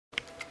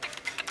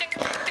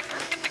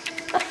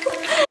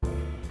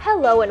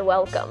Hello and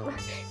welcome.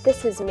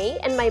 This is me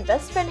and my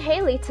best friend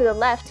Haley to the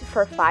left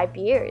for 5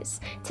 years.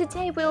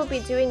 Today we will be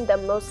doing the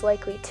most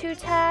likely to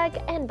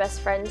tag and best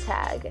friend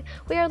tag.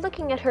 We are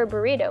looking at her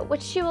burrito,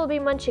 which she will be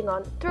munching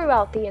on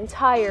throughout the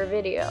entire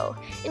video.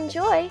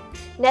 Enjoy!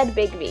 Ned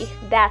Bigby,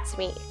 that's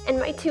me, and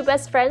my 2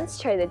 best friends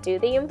try to do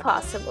the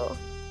impossible.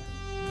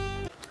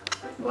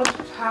 What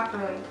just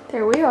happened?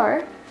 There we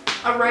are.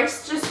 A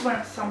rice just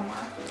went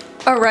somewhere.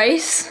 A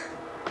rice?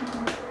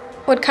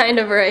 What kind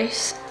of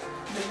rice?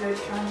 The good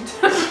kind.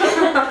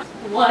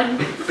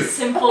 One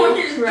simple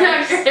rice.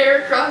 Drag your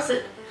hair across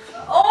it.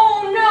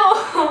 Oh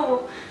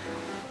no!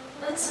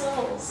 That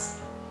smells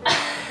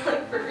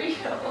like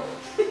burrito.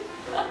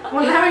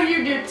 Well, now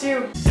you do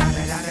too.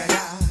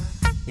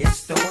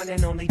 It's the one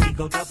and only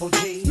Digo Double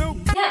G. Yeah,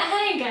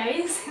 hi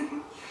guys.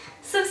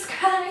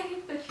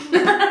 Subscribe.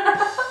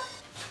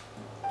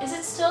 Is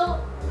it still?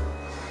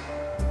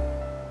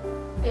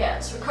 Yeah,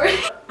 it's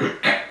recording.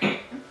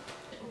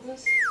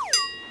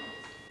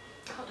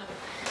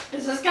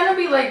 Is this gonna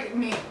be like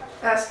me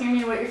asking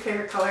me what your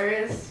favorite color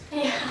is?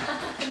 Yeah.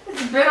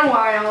 It's been a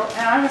while,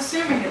 and I'm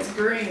assuming it's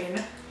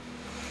green.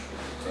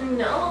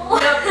 No.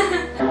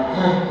 Okay.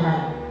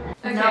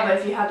 No, but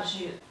if you had to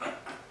choose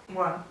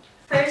one.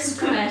 First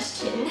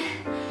question.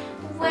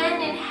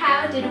 When and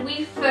how did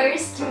we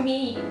first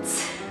meet?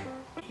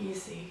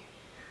 Easy.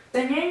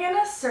 Singing in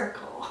a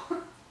circle.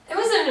 It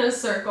wasn't in a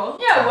circle.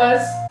 Yeah, it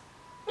was.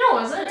 No, it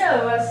wasn't.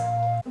 Yeah, it was.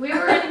 We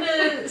were in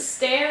the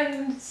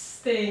stands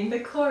thing, the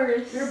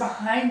chorus. We were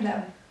behind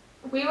them.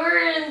 We were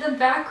in the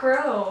back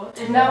row.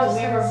 And No,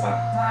 we were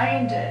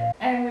behind it,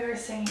 and we were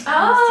singing.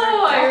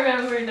 Oh, I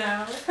remember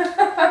now.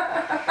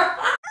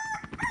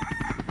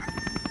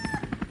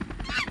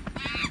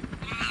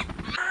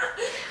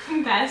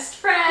 Best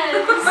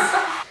friends.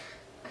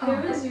 Who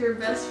is your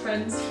best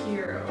friend's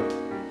hero?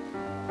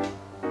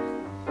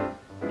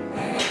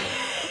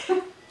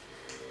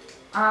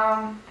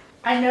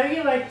 I know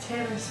you like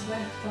Taylor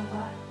Swift a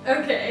lot.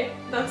 Okay,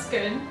 that's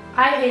good.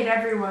 I hate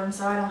everyone,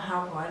 so I don't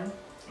have one.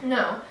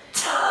 No.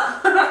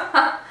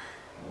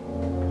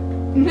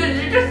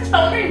 Did you just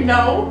tell me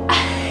no?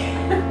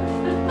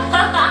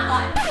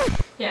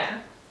 Yeah.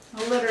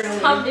 Literally.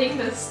 Stop being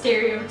the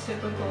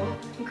stereotypical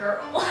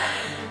girl.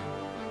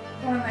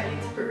 One that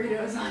eats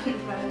burritos on your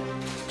bed.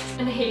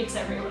 And hates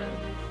everyone.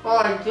 Well,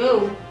 I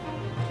do.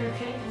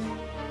 Okay.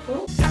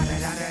 Cool.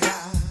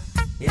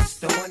 It's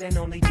the one and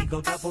only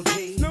Digo Double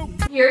G.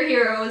 Your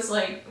hero is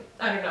like,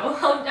 I don't know,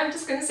 I'm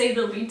just gonna say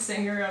the lead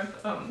singer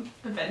of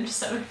Avenged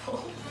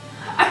Sevenfold.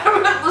 I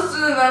haven't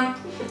listened to them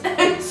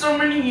in so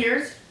many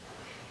years.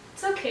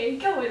 It's okay,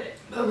 go with it.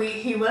 But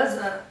he was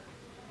a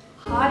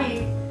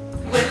hottie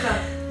with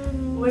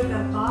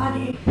a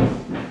body.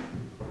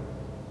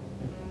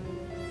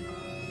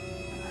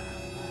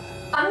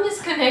 I'm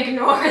just gonna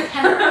ignore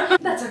that.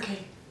 That's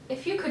okay.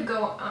 If you could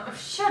go,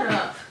 shut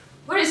up.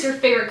 What is your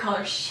favorite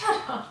color? Shut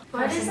up.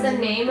 What is the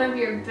name of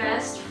your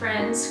best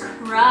friend's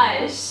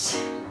crush?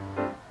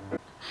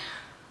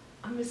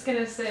 I'm just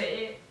gonna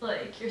say,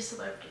 like, your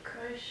celebrity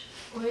crush,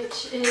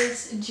 which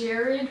is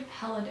Jared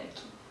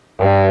Padalecki.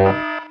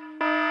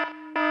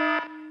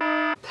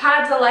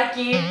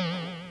 Padalecki.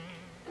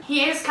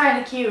 He is kind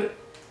of cute,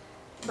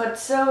 but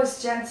so is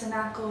Jensen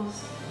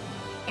Ackles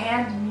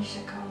and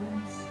Misha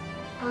Collins.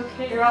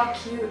 Okay. They're all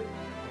cute.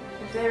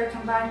 If they were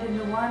combined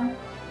into one,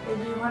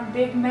 they'd be one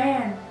big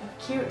man of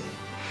cute.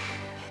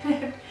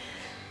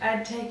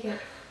 I'd take it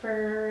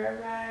for a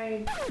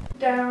ride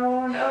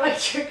down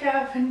Electric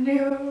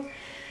Avenue.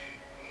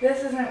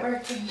 This isn't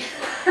working.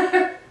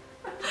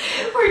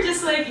 We're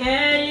just like,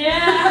 hey,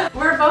 yeah.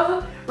 We're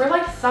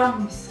like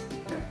thumbs.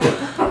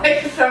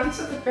 Like thumbs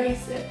with the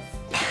faces.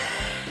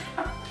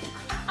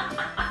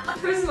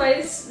 Who's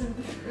my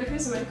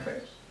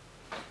crush?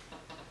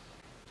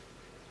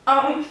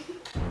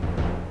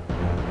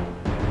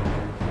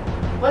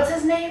 What's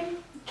his name?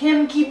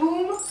 Kim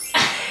Ki-boom?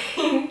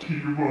 You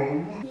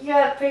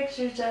got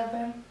pictures of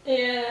him.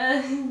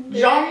 Yeah.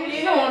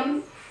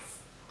 Jong-hyun.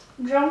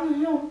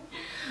 Jong-hyun.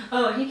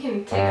 Oh, he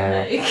can take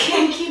a hike.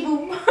 Kim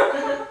Ki-boom.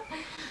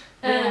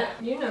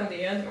 You know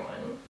the other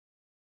one.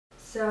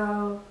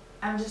 So,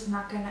 I'm just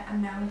not gonna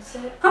announce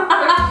it.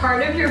 What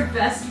part of your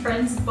best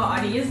friend's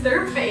body is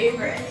their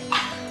favorite?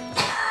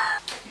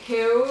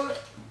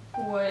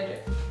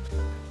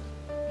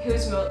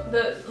 Who's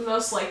the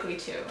most likely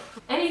to?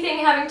 Anything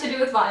having to do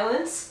with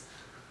violence?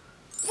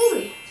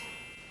 Haley.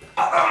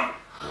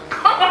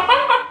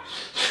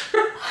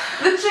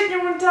 The chicken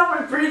went down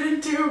my breathing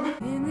tube.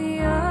 In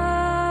the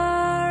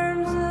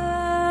arms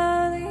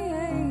of the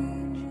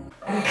angel.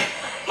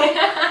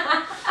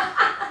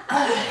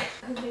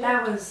 That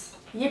was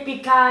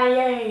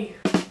yippee-ki-yay.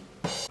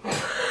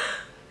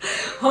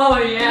 Oh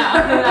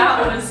yeah,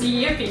 that was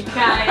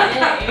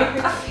yippee-ki-yay,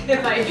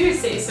 if I do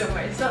say so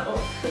myself.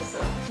 So,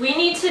 we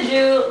need to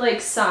do like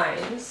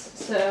signs,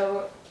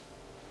 so...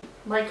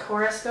 Like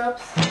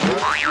horoscopes?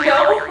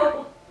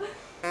 No!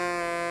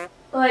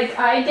 Like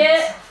I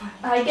get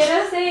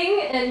a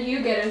thing and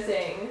you get a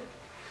thing.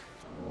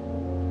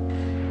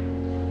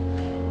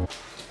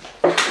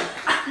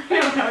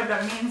 I don't know what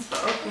that means,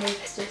 but okay.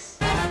 It's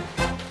just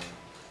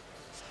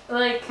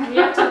like we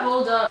have to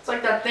hold up. It's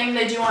like that thing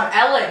they do on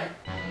Ellen.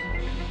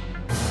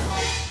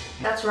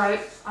 That's right.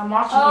 I'm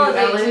watching you,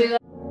 they Ellen. do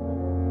that.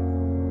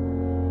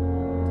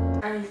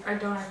 I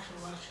don't actually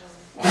watch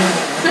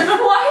Ellen.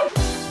 What?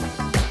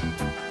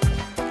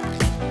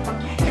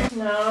 Okay.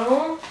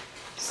 No.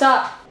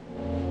 Stop.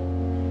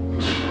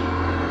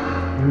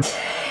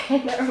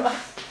 Never mind.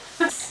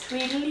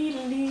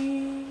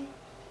 Tweedledee.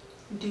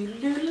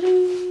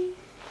 Doodle-doodle-dee.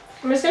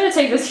 I'm just gonna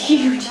take this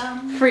huge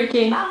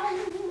freaking.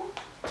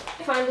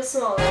 Find a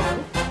smaller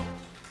one.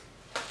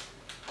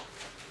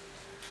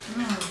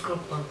 Good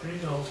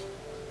burrito.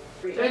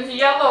 There's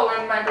yellow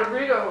in my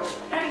burrito.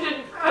 I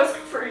didn't ask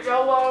for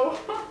yellow.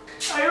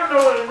 I don't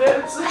know what it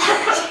is.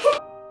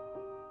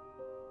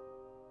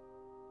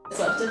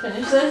 So I have to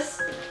finish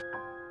this.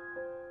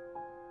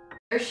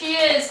 There she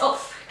is. Oh,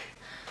 frick.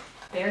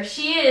 There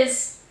she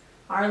is.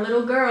 Our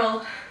little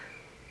girl.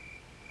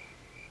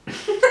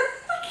 Just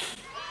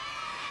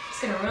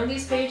gonna run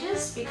these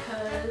pages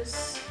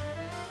because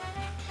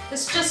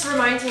this just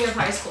reminds me of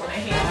high school and I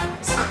hate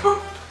high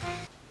school.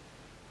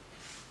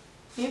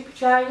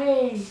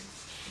 Yippee-ki-yay.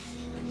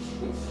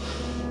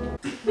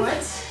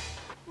 What?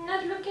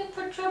 Not looking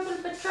for trouble,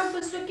 but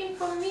trouble's looking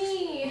for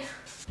me.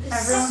 This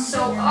Everyone's is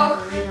so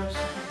awkward.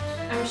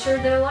 I'm sure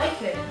they'll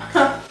like it.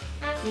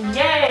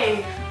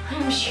 Yay!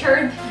 I'm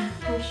sure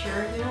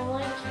they'll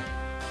like it.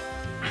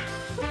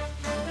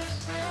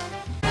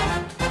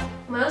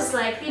 Most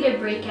likely to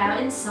break out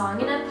in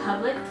song in a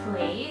public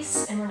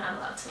place, and we're not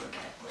allowed to look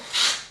at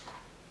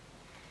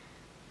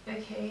it.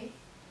 Okay.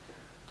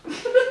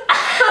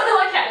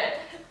 Look at it.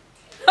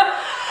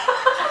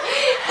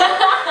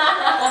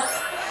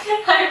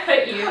 I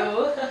put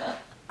you.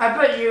 I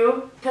put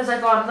you because I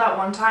thought of that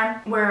one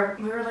time where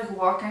we were like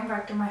walking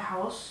back to my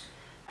house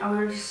and we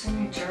were just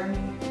singing Journey.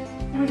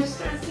 And we just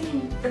started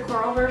singing the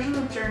choral version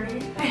of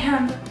Journey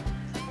and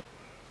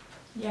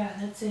yeah,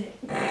 that's it.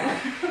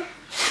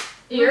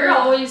 You're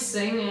always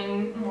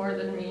singing more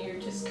than me, you're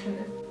just kind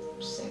of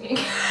singing.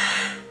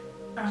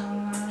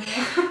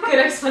 Good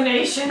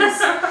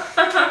explanations.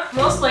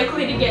 Most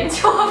likely to get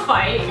into a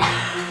fight.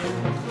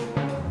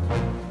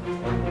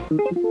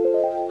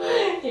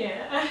 Yeah.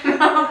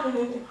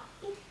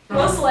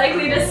 Most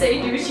likely to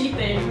say douchey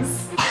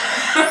things.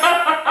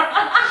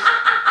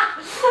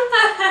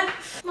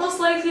 Most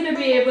likely to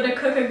be able to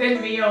cook a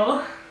good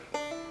meal.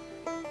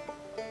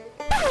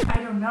 I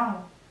don't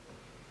know.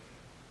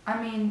 I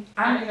mean,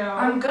 I know.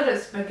 I'm good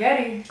at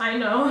spaghetti. I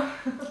know.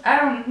 I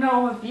don't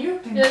know if you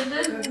can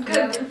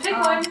Good. Pick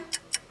one.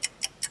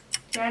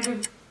 Can I do?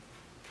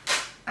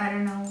 I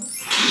don't know.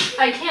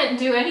 I can't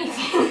do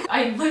anything.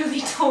 I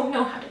literally don't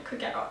know how to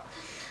cook at all.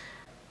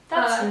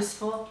 That's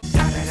useful.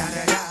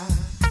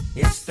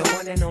 It's the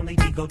one and only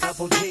Digo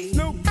Double G.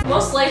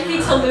 Most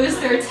likely to lose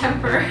their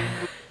temper.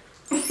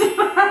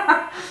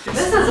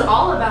 This is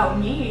all about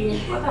me.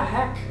 What the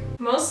heck?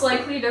 Most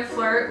likely to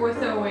flirt with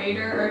a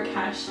waiter or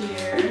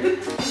cashier.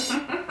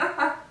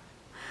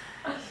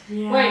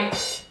 Yeah.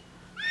 Wait.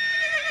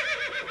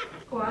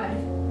 Why?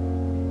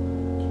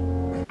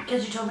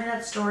 Because you told me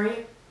that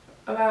story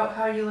about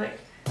how you like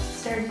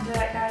stared into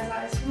that guy's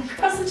eyes from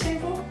across the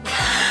table.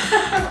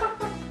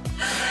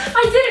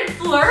 I didn't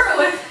flirt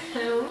with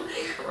him.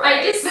 Right.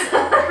 I just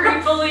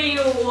creepily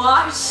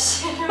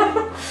watched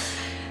him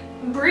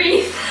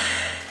breathe.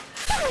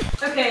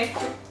 Okay.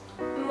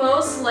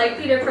 Most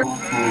likely to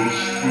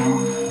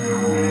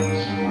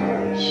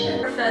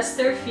profess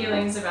their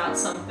feelings about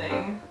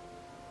something.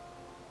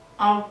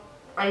 I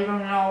don't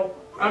know.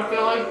 I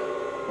feel like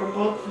we're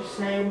both the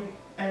same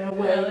in a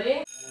way.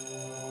 Really?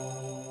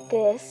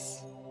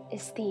 This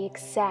is the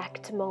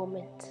exact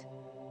moment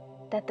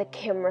that the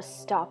camera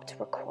stopped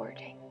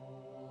recording.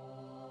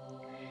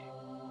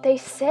 They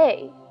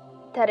say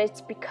that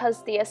it's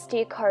because the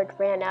SD card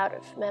ran out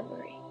of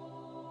memory.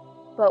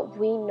 But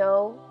we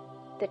know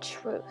the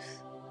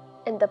truth,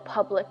 and the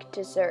public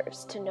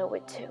deserves to know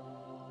it too.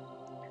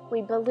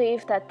 We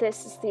believe that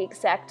this is the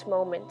exact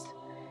moment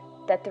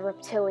that the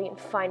reptilian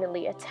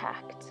finally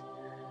attacked.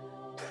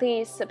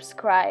 Please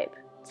subscribe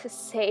to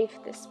save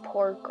this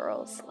poor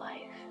girl's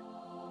life.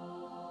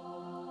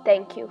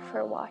 Thank you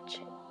for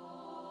watching.